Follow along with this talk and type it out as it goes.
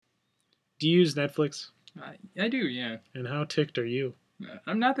Do you use Netflix? I do, yeah. And how ticked are you?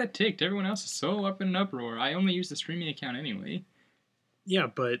 I'm not that ticked. Everyone else is so up in an uproar. I only use the streaming account anyway. Yeah,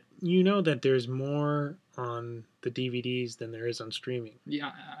 but you know that there's more on the DVDs than there is on streaming.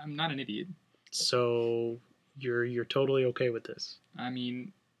 Yeah, I'm not an idiot. So you're totally okay with this. I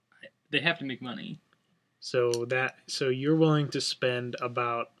mean, they have to make money. So you're willing to spend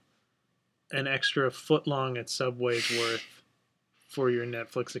about an extra foot long at Subway's worth for your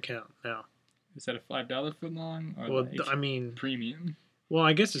Netflix account now. Is that a $5 foot long or Well, like I mean, premium? well,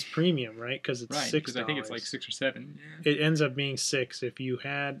 I guess it's premium, right? Because it's Right, $6. because I think it's like 6 or 7. Yeah. It ends up being 6 if you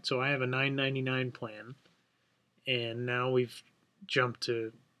had. So I have a $9.99 plan, and now we've jumped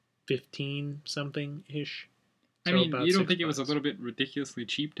to 15 something ish. I So mean, about you don't think it $6. was a little bit ridiculously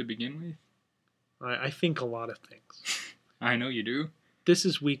cheap to begin with? I think a lot of things. I know you do. This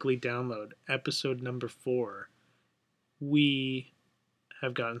is Weekly Download, episode number 4. We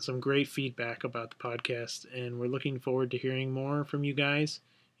have gotten some great feedback about the podcast, and we're looking forward to hearing more from you guys.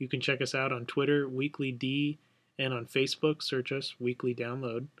 You can check us out on Twitter, WeeklyD, and on Facebook, search us Weekly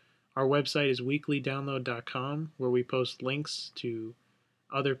Download. Our website is weeklydownload.com, where we post links to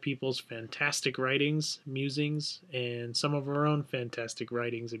other people's fantastic writings, musings, and some of our own fantastic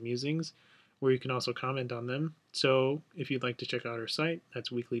writings and musings, where you can also comment on them. So if you'd like to check out our site, that's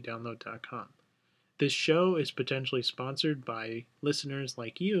weeklydownload.com. This show is potentially sponsored by listeners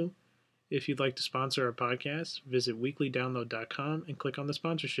like you. If you'd like to sponsor our podcast, visit weeklydownload.com and click on the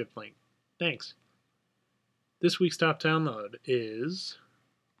sponsorship link. Thanks. This week's top download is...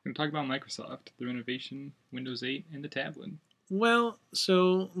 We're going to talk about Microsoft, the renovation, Windows 8, and the tablet. Well,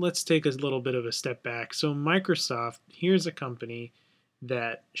 so let's take a little bit of a step back. So Microsoft, here's a company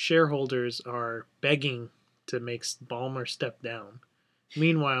that shareholders are begging to make Ballmer step down.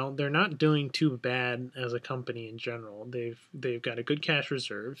 Meanwhile, they're not doing too bad as a company in general. They've got a good cash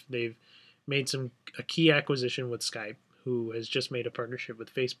reserve. They've made a key acquisition with Skype, who has just made a partnership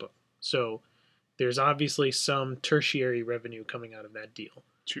with Facebook. So there's obviously some tertiary revenue coming out of that deal.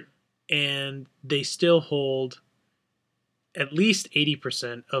 True. And they still hold at least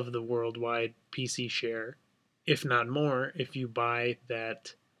 80% of the worldwide PC share, if not more, if you buy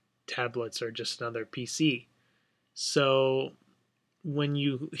that tablets are just another PC. So when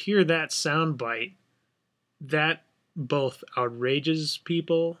you hear that soundbite, that both outrages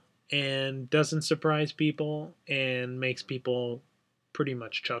people and doesn't surprise people and makes people pretty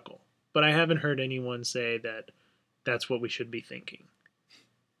much chuckle. But I haven't heard anyone say that that's what we should be thinking.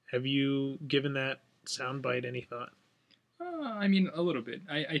 Have you given that soundbite any thought? I mean, a little bit.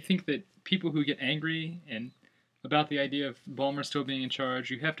 I think that people who get angry and about the idea of Ballmer still being in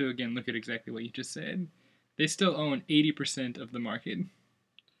charge, you have to, again, look at exactly what you just said. They still own 80% of the market.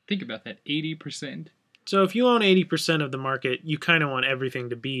 Think about that, 80%. So if you own 80% of the market, you kind of want everything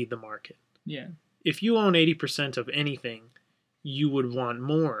to be the market. Yeah. If you own 80% of anything, you would want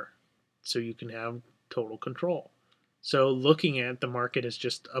more so you can have total control. So looking at the market as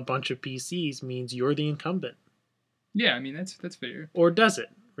just a bunch of PCs means you're the incumbent. Yeah, I mean, that's fair. Or does it,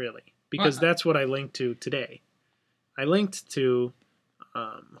 really? Because that's what I linked to today. I linked to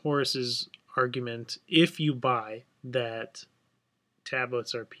Horace's argument, if you buy that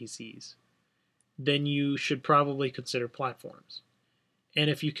tablets are PCs, then you should probably consider platforms. And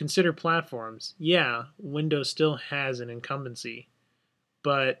if you consider platforms, yeah, Windows still has an incumbency,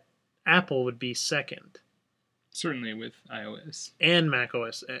 but Apple would be second. Certainly with iOS. And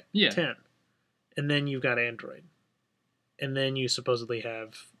macOS 10. Yeah. And then you've got Android. And then you supposedly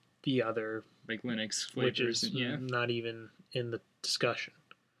have the other... like Linux flavors. Which is not even in the discussion.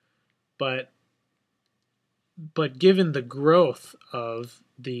 But given the growth of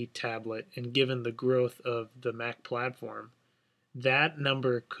the tablet and given the growth of the Mac platform, that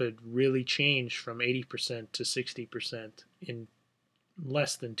number could really change from 80% to 60% in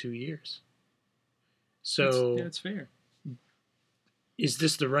less than 2 years. So that's fair. Is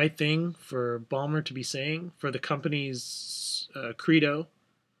this the right thing for Ballmer to be saying, for the company's credo?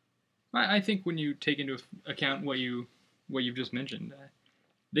 I think when you take into account what you've just mentioned,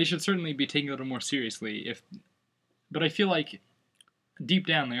 they should certainly be taking it a little more seriously. But I feel like deep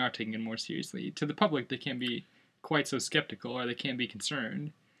down they are taking it more seriously. To the public, they can't be quite so skeptical, or they can't be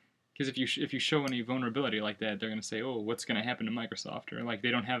concerned, because if you show any vulnerability like that, they're going to say, "Oh, what's going to happen to Microsoft?" Or like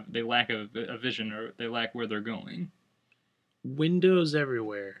they lack a vision, or they lack where they're going. Windows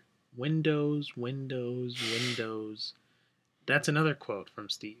everywhere. Windows, Windows, Windows. That's another quote from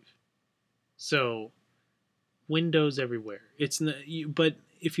Steve. So, Windows everywhere. But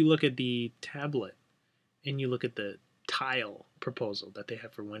if you look at the tablet and you look at the tile proposal that they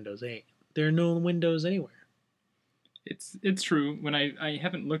have for Windows 8, there are no Windows anywhere. It's true. When I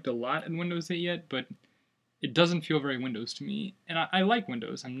haven't looked a lot at Windows 8 yet, but it doesn't feel very Windows to me. And I like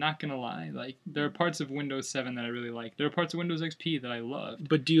Windows. I'm not gonna lie. Like there are parts of Windows 7 that I really like. There are parts of Windows XP that I loved.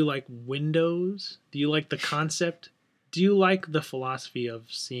 But do you like Windows? Do you like the concept? Do you like the philosophy of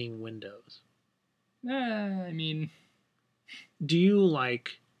seeing Windows? I mean, Do you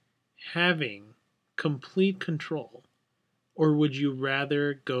like having complete control, or would you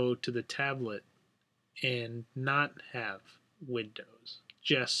rather go to the tablet and not have Windows,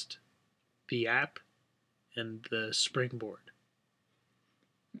 just the app and the springboard?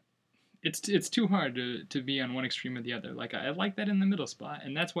 it's too hard to be on one extreme or the other. Like I like that in the middle spot,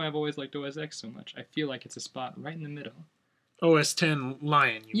 and that's why I've always liked OS X so much. I feel like it's a spot right in the middle. OS 10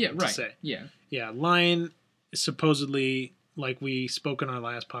 Lion, you Yeah, mean to right. say? Yeah. Yeah, Lion supposedly, like we spoke in our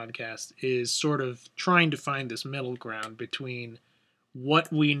last podcast, is sort of trying to find this middle ground between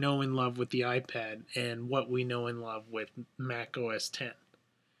what we know and love with the iPad and what we know and love with Mac OS 10.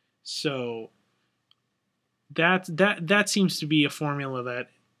 So that seems to be a formula that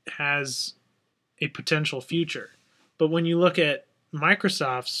has a potential future. But when you look at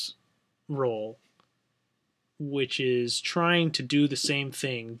Microsoft's role, which is trying to do the same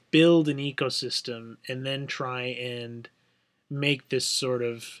thing, build an ecosystem, and then try and make this sort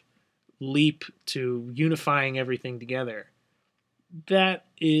of leap to unifying everything together, that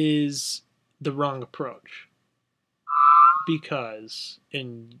is the wrong approach. Because,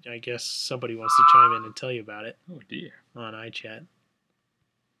 and I guess somebody wants to chime in and tell you about it Oh dear. on iChat.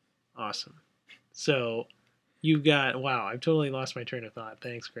 Awesome. So you've got, wow, I've totally lost my train of thought.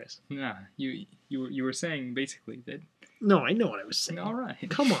 Thanks, Chris. Nah, you were saying basically that. No, I know what I was saying. All right.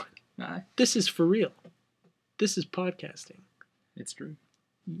 Come on. This is for real. This is podcasting. It's true.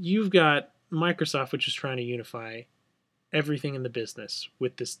 You've got Microsoft, which is trying to unify everything in the business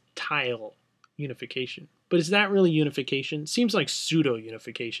with this tile unification. But is that really unification? Seems like pseudo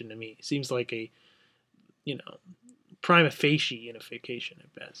unification to me. Seems like a, prima facie unification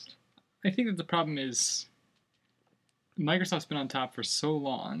at best. I think that the problem is Microsoft's been on top for so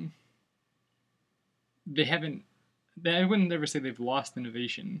long. I wouldn't ever say they've lost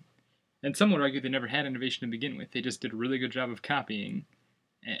innovation. And some would argue they never had innovation to begin with. They just did a really good job of copying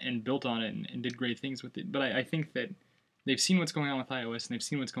and built on it and did great things with it. But I think that they've seen what's going on with iOS and they've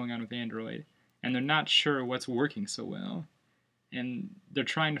seen what's going on with Android. And they're not sure what's working so well. And they're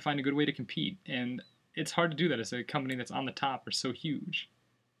trying to find a good way to compete. And it's hard to do that as a company that's on the top or so huge.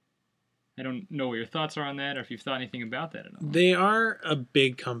 I don't know what your thoughts are on that or if you've thought anything about that at all. They are a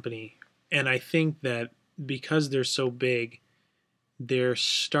big company. And I think that because they're so big, they're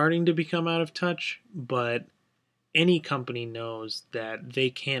starting to become out of touch. But any company knows that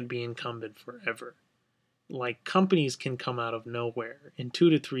they can't be incumbent forever. Like, companies can come out of nowhere. In 2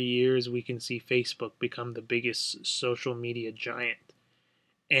 to 3 years, we can see Facebook become the biggest social media giant.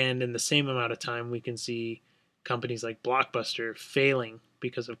 And in the same amount of time, we can see companies like Blockbuster failing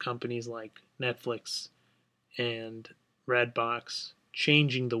because of companies like Netflix and Redbox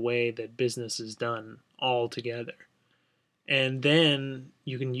changing the way that business is done altogether. And then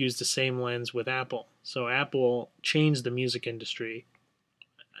you can use the same lens with Apple. So Apple changed the music industry,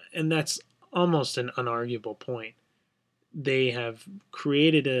 and that's almost an unarguable point. They have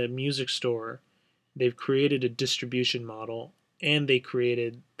created a music store, they've created a distribution model, and they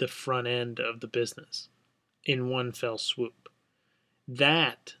created the front end of the business in one fell swoop.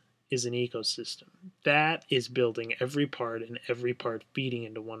 That is an ecosystem. That is building every part and every part feeding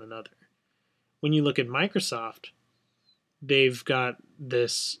into one another. When you look at Microsoft, they've got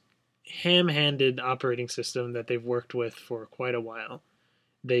this ham-handed operating system that they've worked with for quite a while.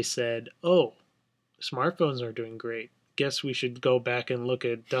 They said, oh, smartphones are doing great. Guess we should go back and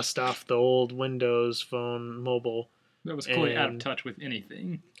dust off the old Windows Phone mobile. That was quite out of touch with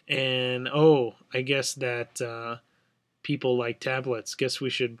anything. And, I guess that people like tablets. Guess we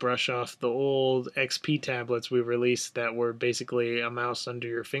should brush off the old XP tablets we released that were basically a mouse under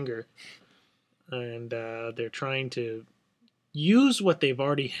your finger. And they're trying to use what they've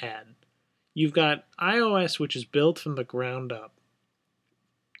already had. You've got iOS, which is built from the ground up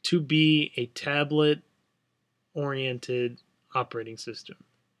to be a tablet-oriented operating system.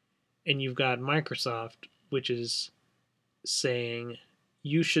 And you've got Microsoft, which is saying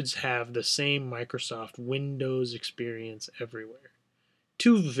you should have the same Microsoft Windows experience everywhere.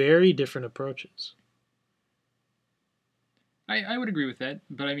 Two very different approaches. I would agree with that,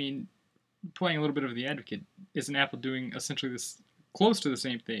 but I mean, playing a little bit of the advocate, isn't Apple doing essentially this close to the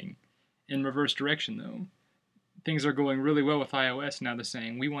same thing in reverse direction, though? Things are going really well with iOS. Now they're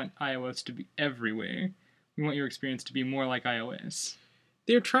saying, we want iOS to be everywhere. We want your experience to be more like iOS.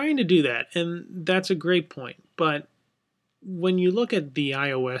 They're trying to do that, and that's a great point. But when you look at the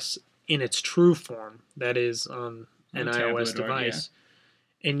iOS in its true form, that is on an iOS device,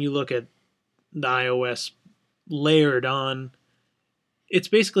 and you look at the iOS layered on, it's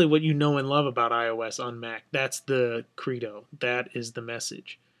basically what you know and love about iOS on Mac. That's the credo. That is the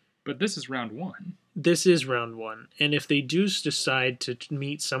message. But this is round one. This is round one. And if they do decide to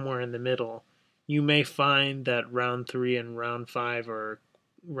meet somewhere in the middle, you may find that round 3 and round 5 or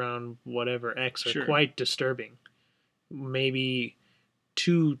round whatever X are quite disturbing. Maybe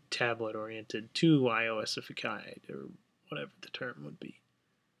too tablet oriented, too iOSified, or whatever the term would be.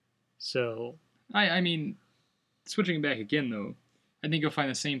 So I mean, switching back again though, I think you'll find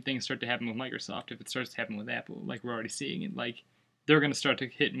the same thing start to happen with Microsoft if it starts to happen with Apple. Like we're already seeing it. Like they're going to start to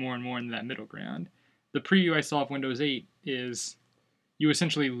hit more and more into that middle ground. The preview I saw of Windows 8 is you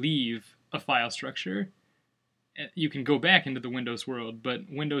essentially leave a file structure. You can go back into the Windows world, but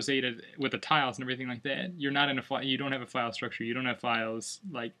Windows 8 with the tiles and everything like that, you're not in a file. You don't have a file structure. You don't have files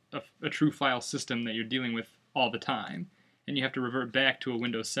like a true file system that you're dealing with all the time, and you have to revert back to a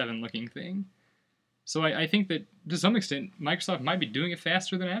Windows 7 looking thing. So I think that to some extent, Microsoft might be doing it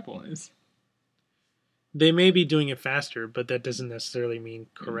faster than Apple is. They may be doing it faster, but that doesn't necessarily mean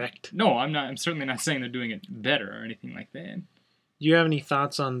correct. No, I'm not. I'm certainly not saying they're doing it better or anything like that. Do you have any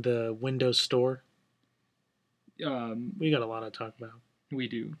thoughts on the Windows Store? We got a lot to talk about. We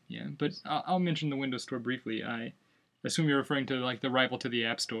do, yeah. But I'll mention the Windows Store briefly. I assume you're referring to like the rival to the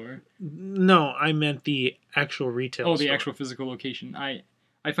App Store. No, I meant the actual retail store. Oh, the actual physical location. I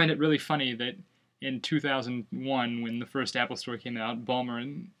find it really funny that in 2001, when the first Apple Store came out, Ballmer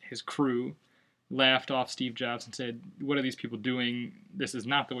and his crew laughed off Steve Jobs and said, "What are these people doing? This is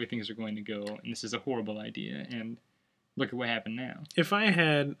not the way things are going to go, and this is a horrible idea." And look at what happened now. If I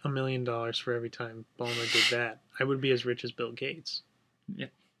had $1 million for every time Ballmer did that, I would be as rich as Bill Gates. Yeah,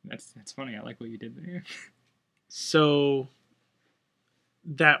 that's funny. I like what you did there. So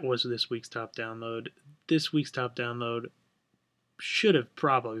that was this week's top download. This week's top download should have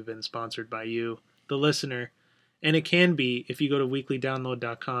probably been sponsored by you, the listener. And it can be if you go to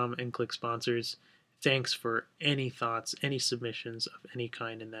weeklydownload.com and click sponsors. Thanks for any thoughts, any submissions of any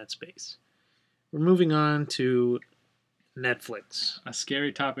kind in that space. We're moving on to Netflix. A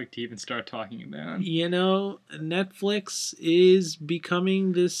scary topic to even start talking about. You know, Netflix is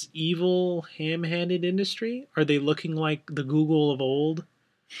becoming this evil, ham-handed industry. Are they looking like the Google of old,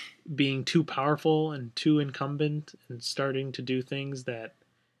 being too powerful and too incumbent and starting to do things that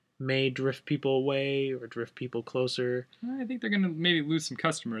may drift people away or drift people closer? I think they're going to maybe lose some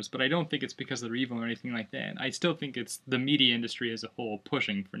customers, but I don't think it's because they're evil or anything like that. I still think it's the media industry as a whole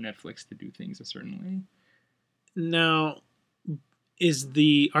pushing for Netflix to do things a certain way. Now,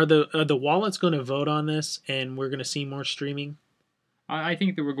 are the wallets going to vote on this, and we're going to see more streaming? I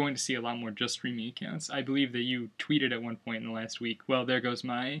think that we're going to see a lot more just streaming accounts. I believe that you tweeted at one point in the last week, "Well, there goes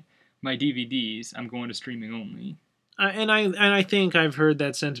my DVDs. I'm going to streaming only." And I think I've heard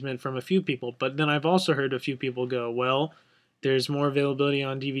that sentiment from a few people, but then I've also heard a few people go, "Well, there's more availability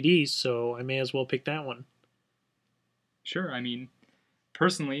on DVDs, so I may as well pick that one." Sure, I mean,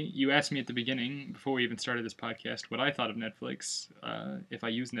 personally, you asked me at the beginning, before we even started this podcast, what I thought of Netflix. If I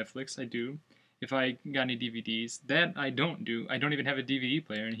use Netflix, I do. If I got any DVDs, that I don't do. I don't even have a DVD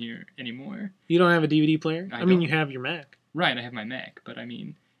player in here anymore. You don't have a DVD player? I mean, you have your Mac. Right, I have my Mac, but I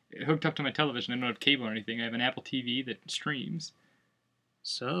mean, hooked up to my television. I don't have cable or anything. I have an Apple TV that streams.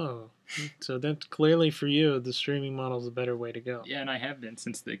 So that's clearly for you, the streaming model is a better way to go. Yeah, and I have been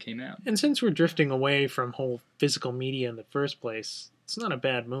since they came out. And since we're drifting away from whole physical media in the first place, it's not a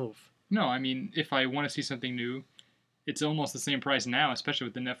bad move. No, I mean, if I want to see something new, it's almost the same price now, especially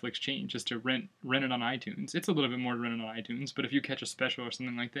with the Netflix change, just to rent it on iTunes. It's a little bit more to rent it on iTunes, but if you catch a special or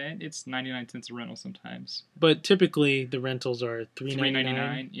something like that, it's 99 cents a rental sometimes. But typically the rentals are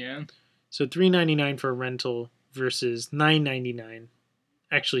 $3.99. Yeah. So $3.99 for a rental versus $9.99.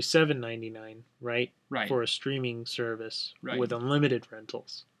 Actually $7.99, right? Right. For a streaming service right. with unlimited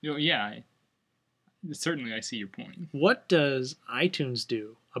rentals. Yeah, certainly I see your point. What does iTunes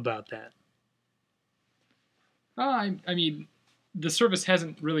do about that? I mean, the service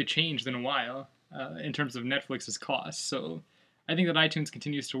hasn't really changed in a while in terms of Netflix's costs. So I think that iTunes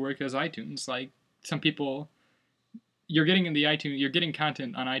continues to work as iTunes. Like some people, you're getting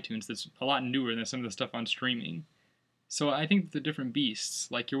content on iTunes that's a lot newer than some of the stuff on streaming. So I think the different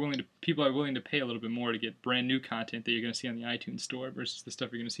beasts, like people are willing to pay a little bit more to get brand new content that you're going to see on the iTunes store versus the stuff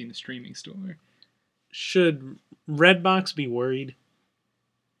you're going to see in the streaming store. Should Redbox be worried?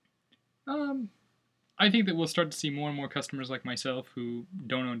 I think that we'll start to see more and more customers like myself who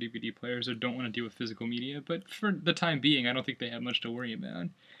don't own DVD players or don't want to deal with physical media. But for the time being, I don't think they have much to worry about.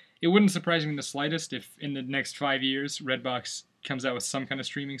 it wouldn't surprise me in the slightest if in the next 5 years Redbox comes out with some kind of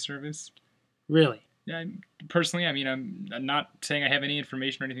streaming service. Really? Yeah, personally, I mean, I'm not saying I have any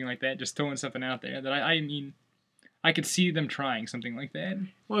information or anything like that. Just throwing something out there that I mean, I could see them trying something like that.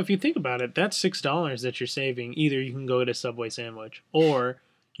 Well, if you think about it, that's $6 that you're saving. Either you can go to Subway Sandwich, or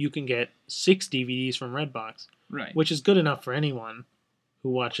you can get 6 DVDs from Redbox, Right. which is good enough for anyone who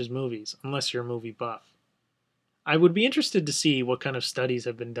watches movies, unless you're a movie buff. I would be interested to see what kind of studies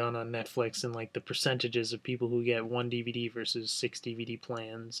have been done on Netflix and like the percentages of people who get 1 DVD versus 6 DVD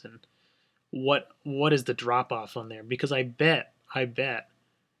plans, and what is the drop off on there? Because I bet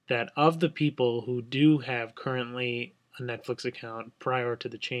that of the people who do have currently a Netflix account prior to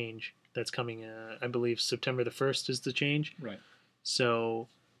the change that's coming, I believe September the 1st is the change. Right. So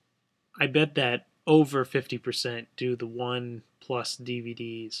I bet that over 50% do the 1 plus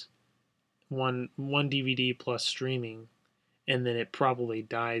DVDs, one DVD plus streaming, and then it probably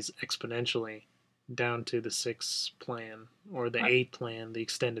dies exponentially down to the 6 plan or the 8 plan, the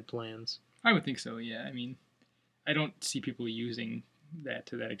extended plans. I would think so. Yeah. I mean, I don't see people using that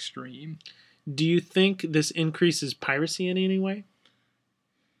to that extreme. Do you think this increases piracy in any way?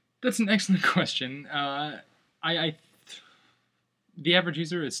 That's an excellent question. The average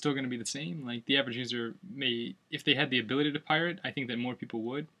user is still going to be the same. Like the average user may, if they had the ability to pirate, I think that more people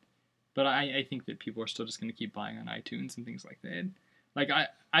would. But I think that people are still just going to keep buying on iTunes and things like that. Like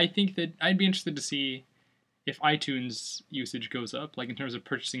I think that I'd be interested to see if iTunes usage goes up, like in terms of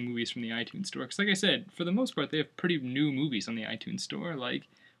purchasing movies from the iTunes store. Because like I said, for the most part, they have pretty new movies on the iTunes store. Like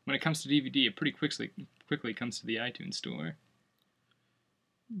when it comes to DVD, it pretty quickly comes to the iTunes store.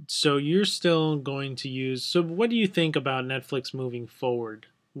 So you're still going to use. So what do you think about Netflix moving forward?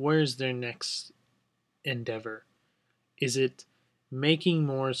 Where's their next endeavor? Is it making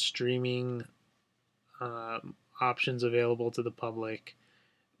more streaming options available to the public,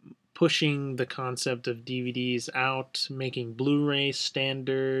 pushing the concept of DVDs out, making Blu-ray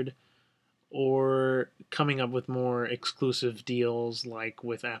standard, or coming up with more exclusive deals like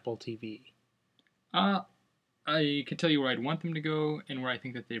with Apple TV? I can tell you where I'd want them to go and where I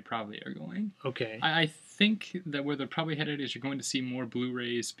think that they probably are going. Okay. I think that where they're probably headed is you're going to see more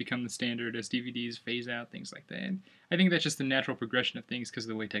Blu-rays become the standard as DVDs phase out, things like that. I think that's just the natural progression of things because of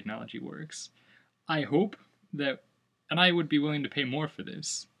the way technology works. I hope that, and I would be willing to pay more for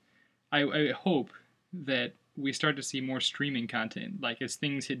this, I hope that we start to see more streaming content. Like as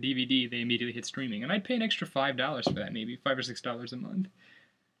things hit DVD, they immediately hit streaming. And I'd pay an extra $5 for that, maybe $5 or $6 a month.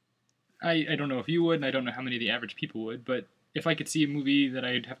 I don't know if you would, and I don't know how many of the average people would, but if I could see a movie that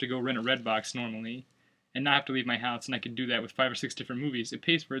I'd have to go rent a Redbox normally and not have to leave my house, and I could do that with 5 or 6 different movies, it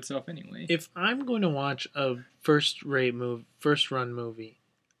pays for itself anyway. If I'm going to watch a first run movie,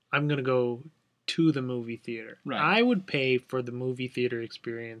 I'm going to go to the movie theater. Right. I would pay for the movie theater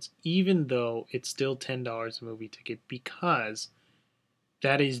experience, even though it's still $10 a movie ticket, because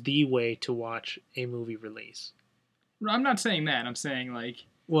that is the way to watch a movie release. I'm not saying that. I'm saying like.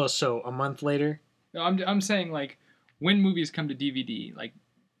 Well, so a month later. I'm saying like when movies come to DVD, like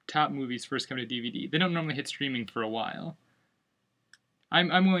top movies first come to DVD, they don't normally hit streaming for a while.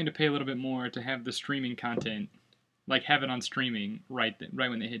 I'm willing to pay a little bit more to have the streaming content, like have it on streaming right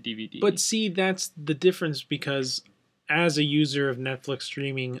when they hit DVD. But see, that's the difference, because as a user of Netflix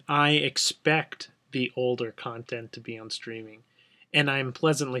streaming, I expect the older content to be on streaming, and I'm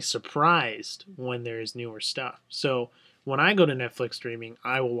pleasantly surprised when there is newer stuff. So when I go to Netflix streaming,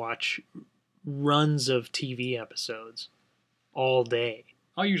 I will watch runs of TV episodes all day.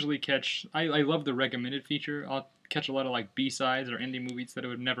 I'll usually catch. I love the recommended feature. I'll catch a lot of like B-sides or indie movies that I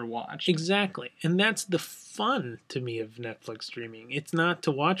would never watch. Exactly. And that's the fun to me of Netflix streaming. It's not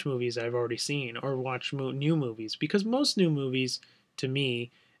to watch movies I've already seen or watch new movies, because most new movies, to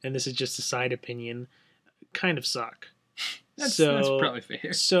me, and this is just a side opinion, kind of suck. That's probably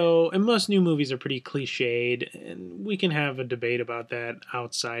fair. So, and most new movies are pretty cliched, and we can have a debate about that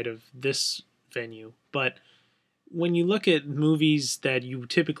outside of this venue. But when you look at movies that you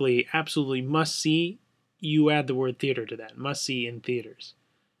typically absolutely must see, you add the word theater to that. Must see in theaters.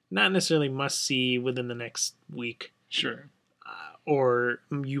 Not necessarily must see within the next week. Sure. Or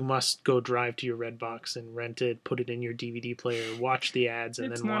you must go drive to your Redbox and rent it, put it in your DVD player, watch the ads, and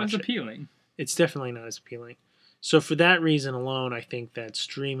then watch it. It's not as appealing. It's definitely not as appealing. So for that reason alone, I think that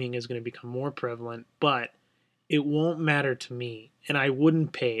streaming is going to become more prevalent, but it won't matter to me. And I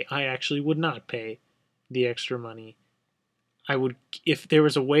actually would not pay the extra money. I would, if there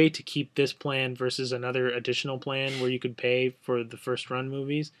was a way to keep this plan versus another additional plan where you could pay for the first run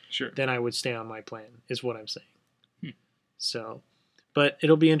movies, sure, then I would stay on my plan, is what I'm saying. So But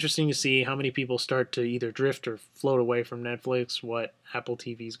it'll be interesting to see how many people start to either drift or float away from Netflix, what Apple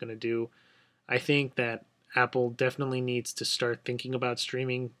TV is going to do. I think that Apple definitely needs to start thinking about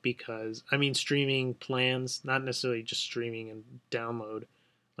streaming because, I mean, streaming plans, not necessarily just streaming and download,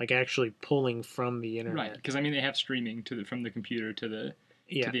 like actually pulling from the Right, internet. because I mean they have streaming from the computer to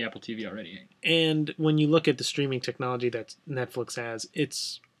Yeah. the Apple TV already. And when you look at the streaming technology that Netflix has,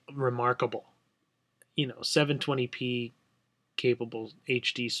 it's remarkable. 720p capable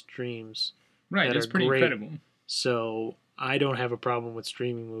HD streams Right, that it's are pretty great. incredible. So I don't have a problem with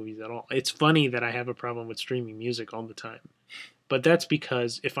streaming movies at all. It's funny that I have a problem with streaming music all the time. But that's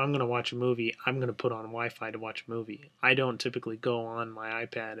because if I'm going to watch a movie, I'm going to put on Wi-Fi to watch a movie. I don't typically go on my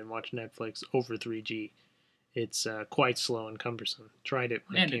iPad and watch Netflix over 3G. It's quite slow and cumbersome. Tried it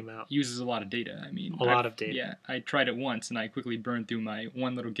when And it came out. uses a lot of data. I mean, A lot of data. Yeah, I tried it once and I quickly burned through my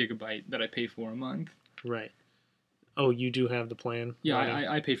one little gigabyte that I pay for a month. Right. Oh, you do have the plan? Yeah,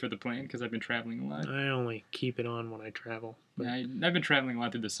 I pay for the plan because I've been traveling a lot. I only keep it on when I travel. But... Yeah, I've been traveling a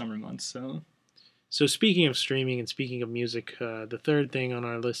lot through the summer months, so... So speaking of streaming and speaking of music, the third thing on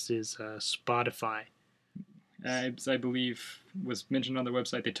our list is Spotify. As I believe was mentioned on their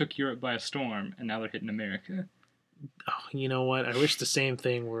website, they took Europe by a storm, and now they're hitting America. Oh, you know what? I wish the same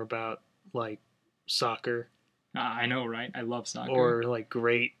thing were about, like, soccer. I know, right? I love soccer. Or, like,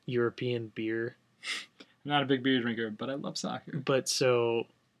 great European beer. I'm not a big beer drinker, but I love soccer. But so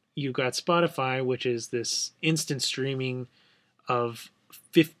you've got Spotify, which is this instant streaming of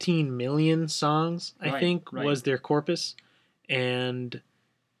 15 million songs, I think, was their corpus. And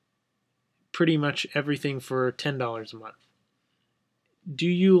pretty much everything for $10 a month. Do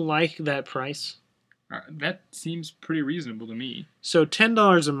you like that price? That seems pretty reasonable to me. So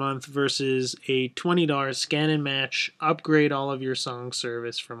 $10 a month versus a $20 scan and match, upgrade all of your song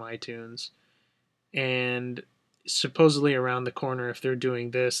service from iTunes. And supposedly around the corner, if they're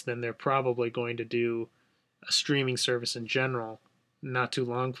doing this, then they're probably going to do a streaming service in general not too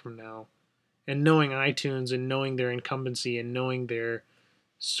long from now. And knowing iTunes and knowing their incumbency and knowing their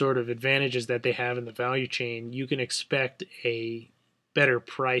sort of advantages that they have in the value chain, you can expect a better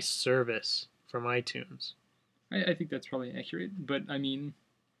price service from iTunes. I think that's probably accurate, but I mean,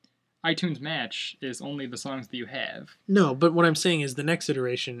 iTunes Match is only the songs that you have. No, but what I'm saying is the next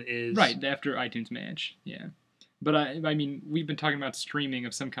iteration is... Right, after iTunes Match, yeah. But I mean, we've been talking about streaming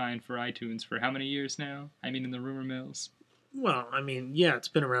of some kind for iTunes for how many years now? I mean, in the rumor mills. Well, I mean, yeah, it's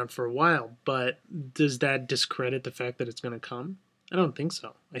been around for a while, but does that discredit the fact that it's going to come? I don't think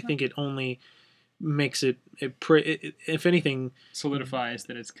so. I think it only makes it if anything, solidifies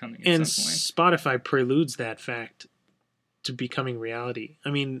that it's coming at some point. Spotify preludes that fact to becoming reality. I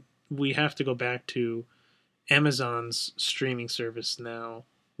mean, we have to go back to Amazon's streaming service now,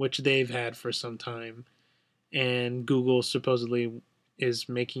 which they've had for some time, and Google supposedly is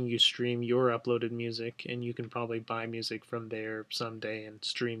making you stream your uploaded music, and you can probably buy music from there someday and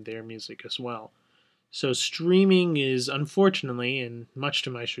stream their music as well. So streaming is, unfortunately, and much to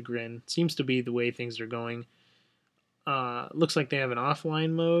my chagrin, seems to be the way things are going. Looks like they have an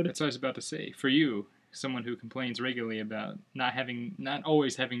offline mode. That's what I was about to say. For you, someone who complains regularly about not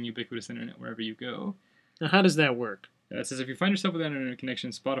always having ubiquitous internet wherever you go. Now, how does that work? It says if you find yourself without an internet connection,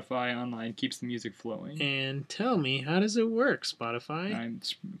 Spotify online keeps the music flowing. And tell me, how does it work, Spotify?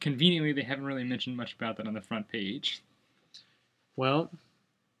 Conveniently, they haven't really mentioned much about that on the front page. Well,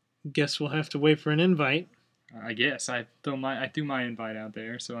 guess we'll have to wait for an invite. I guess I threw my invite out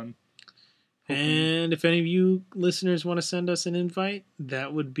there, so I'm hoping... And if any of you listeners want to send us an invite,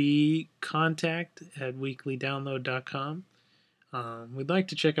 that would be contact@weeklydownload.com. We'd like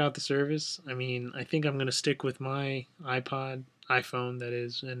to check out the service. I mean, I think I'm going to stick with my iPhone, that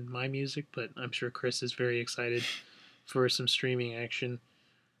is, and my music, but I'm sure Chris is very excited for some streaming action.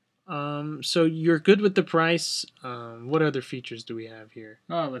 So you're good with the price. What other features do we have here?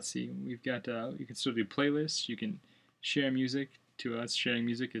 Oh, let's see. We've got, you can still do playlists. You can share music. To us, sharing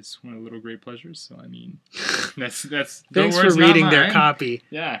music is one of the little great pleasures. So, I mean, that's Thanks for reading their copy.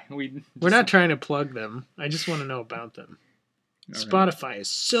 Yeah. We're not trying to plug them. I just want to know about them. Spotify is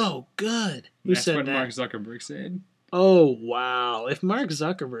so good. That's what Mark Zuckerberg said. Oh, wow. If Mark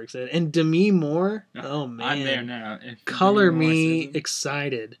Zuckerberg said, and Demi Moore, oh, man. I'm there now. Color me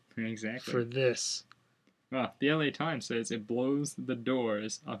excited for this. Well, the LA Times says it blows the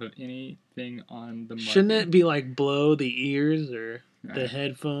doors off of anything on the market. Shouldn't it be like blow the ears or the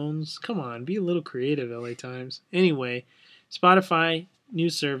headphones? Come on, be a little creative, LA Times. Anyway, Spotify, new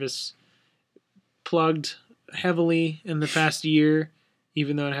service, plugged heavily in the past year,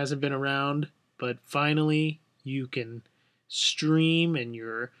 even though it hasn't been around. But finally, you can stream, and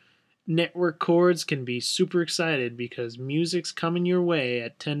your network cords can be super excited because music's coming your way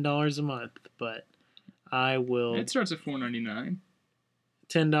at $10 a month, but I will. It starts at $4.99.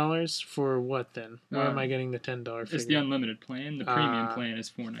 $10 for what then? Where am I getting the $10 figure? It's the unlimited plan. The premium plan is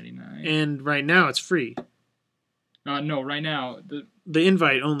 $4.99. And right now it's free. No, right now the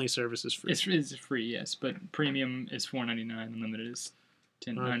invite only service is free. It's free, yes, but premium is $4.99. Unlimited is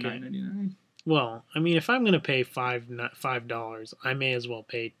 $9.99. Well, I mean, if I'm gonna pay $5, I may as well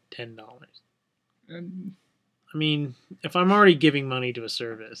pay $10. I mean, if I'm already giving money to a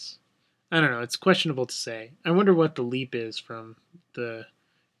service, I don't know. It's questionable to say. I wonder what the leap is from the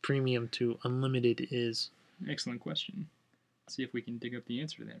premium to unlimited is. Excellent question. Let's see if we can dig up the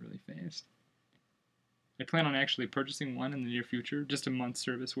answer to that really fast. I plan on actually purchasing one in the near future, just a month's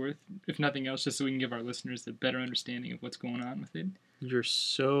service worth, if nothing else, just so we can give our listeners a better understanding of what's going on with it. You're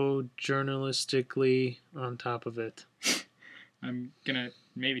so journalistically on top of it. I'm gonna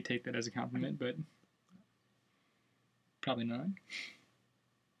maybe take that as a compliment, but probably not.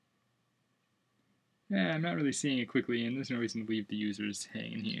 Yeah, I'm not really seeing it quickly, and there's no reason to leave the users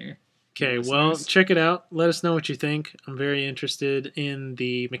hanging here. Okay, well, check it out. Let us know what you think. I'm very interested in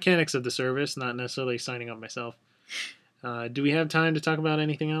the mechanics of the service, not necessarily signing up myself. Do we have time to talk about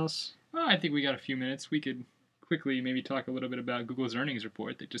anything else? Well, I think we got a few minutes. We could quickly maybe talk a little bit about Google's earnings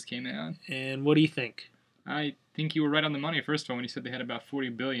report that just came out. And what do you think? I think you were right on the money, first of all, when you said they had about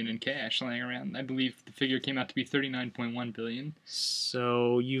 $40 billion in cash lying around. I believe the figure came out to be $39.1 billion.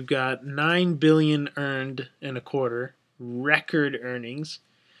 So you've got $9 billion earned in a quarter, record earnings.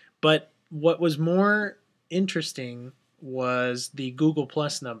 But what was more interesting was the Google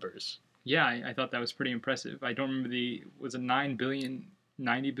Plus numbers. Yeah, I thought that was pretty impressive. I don't remember was it 9 billion,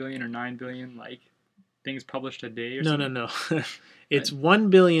 90 billion, or 9 billion, like, things published a day or something? No. It's 1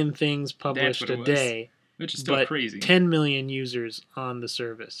 billion things published a day. Which is still crazy. 10 million users on the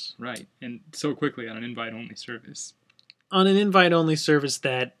service. Right, and so quickly on an invite-only service. On an invite-only service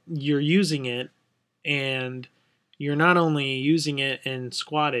that you're using it, and you're not only using it and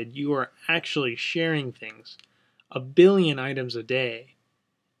squatted, you are actually sharing things. 1 billion items a day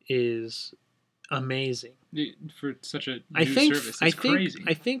is amazing. For such a new service, it's crazy.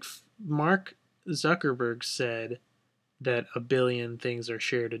 I think Mark Zuckerberg said that 1 billion things are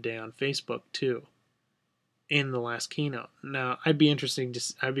shared a day on Facebook too. In the last keynote. Now, I'd be interested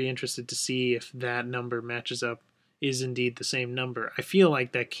to see if that number matches up, is indeed the same number. I feel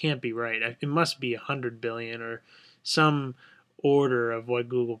like that can't be right. It must be 100 billion or some order of what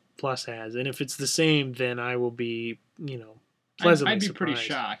Google Plus has. And if it's the same, then I will be, pleasantly I'd be surprised. Pretty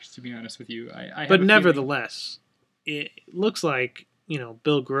shocked, to be honest with you. But nevertheless, it looks like,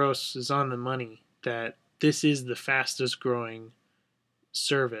 Bill Gross is on the money that this is the fastest growing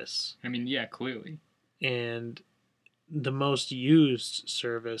service. I mean, yeah, clearly. And the most used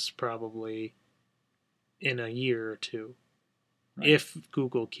service probably in a year or two. Right. If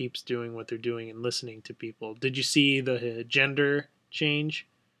Google keeps doing what they're doing and listening to people. Did you see the gender change?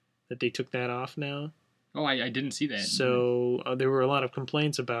 That they took that off now? Oh, I didn't see that. So there were a lot of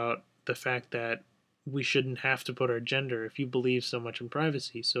complaints about the fact that we shouldn't have to put our gender if you believe so much in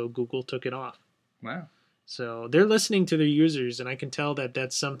privacy. So Google took it off. Wow. So they're listening to their users, and I can tell that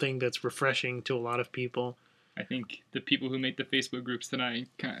that's something that's refreshing to a lot of people. I think the people who make the Facebook groups that I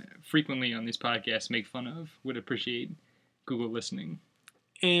kind of frequently on these podcasts make fun of would appreciate Google listening.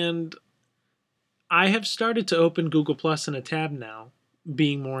 And I have started to open Google Plus in a tab now,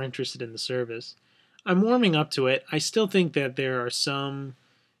 being more interested in the service. I'm warming up to it. I still think that there are some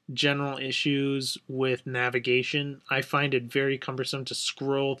general issues with navigation. I find it very cumbersome to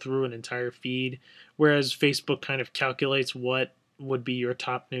scroll through an entire feed, whereas Facebook kind of calculates what would be your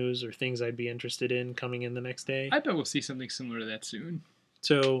top news or things I'd be interested in coming in the next day. I bet we'll see something similar to that soon.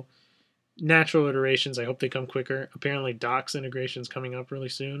 So, natural iterations, I hope they come quicker. Apparently, Docs integration is coming up really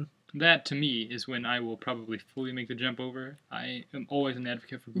soon. That, to me, is when I will probably fully make the jump over. I am always an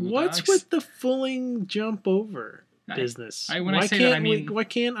advocate for Google Docs. What's with the fully jump over business? Why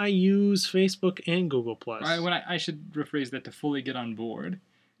can't I use Facebook and Google Plus? I should rephrase that to fully get on board.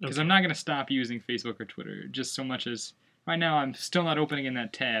 Because I'm not going to stop using Facebook or Twitter, just so much as right now I'm still not opening in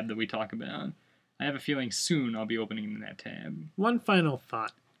that tab that we talk about. I have a feeling soon I'll be opening in that tab. One final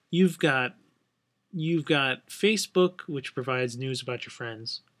thought. You've got Facebook, which provides news about your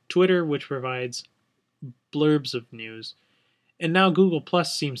friends. Twitter, which provides blurbs of news. And now Google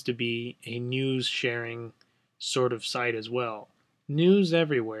Plus seems to be a news sharing sort of site as well. News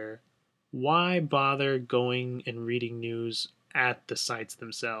everywhere. Why bother going and reading news at the sites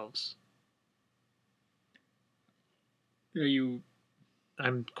themselves? Are you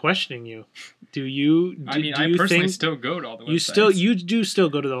I'm questioning you. Do you? I mean, do I you personally think still go to all the websites. you do still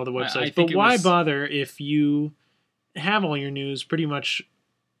go to all the websites? I But think it why was- bother if you have all your news pretty much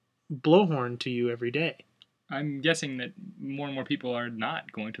blowhorn to you every day? I'm guessing that more and more people are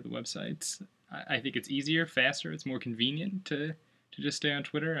not going to the websites. I think it's easier, faster, it's more convenient to just stay on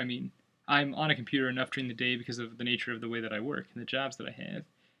Twitter. I mean, I'm on a computer enough during the day because of the nature of the way that I work and the jobs that I have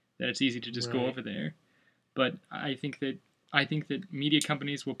that it's easy to just go Right. over there. But I think that media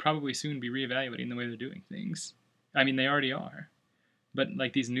companies will probably soon be reevaluating the way they're doing things. I mean, they already are. But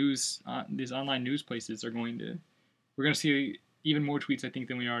like these online news places are we're going to see even more tweets, I think,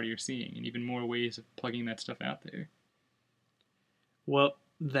 than we already are seeing, and even more ways of plugging that stuff out there. Well,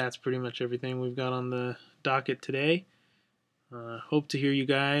 that's pretty much everything we've got on the docket today. Hope to hear you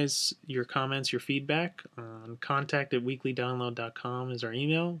guys, your comments, your feedback. Contact@weeklydownload.com is our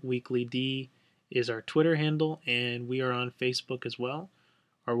email. WeeklyD is our Twitter handle, and we are on Facebook as well.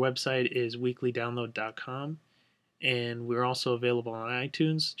 Our website is weeklydownload.com, and we're also available on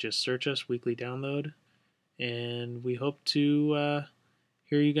iTunes. Just search us, Weekly Download, and we hope to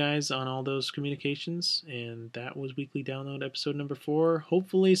hear you guys on all those communications. And that was Weekly Download episode number 4,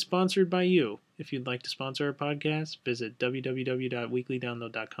 hopefully sponsored by you. If you'd like to sponsor our podcast, visit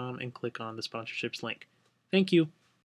www.weeklydownload.com and click on the sponsorships link. Thank you.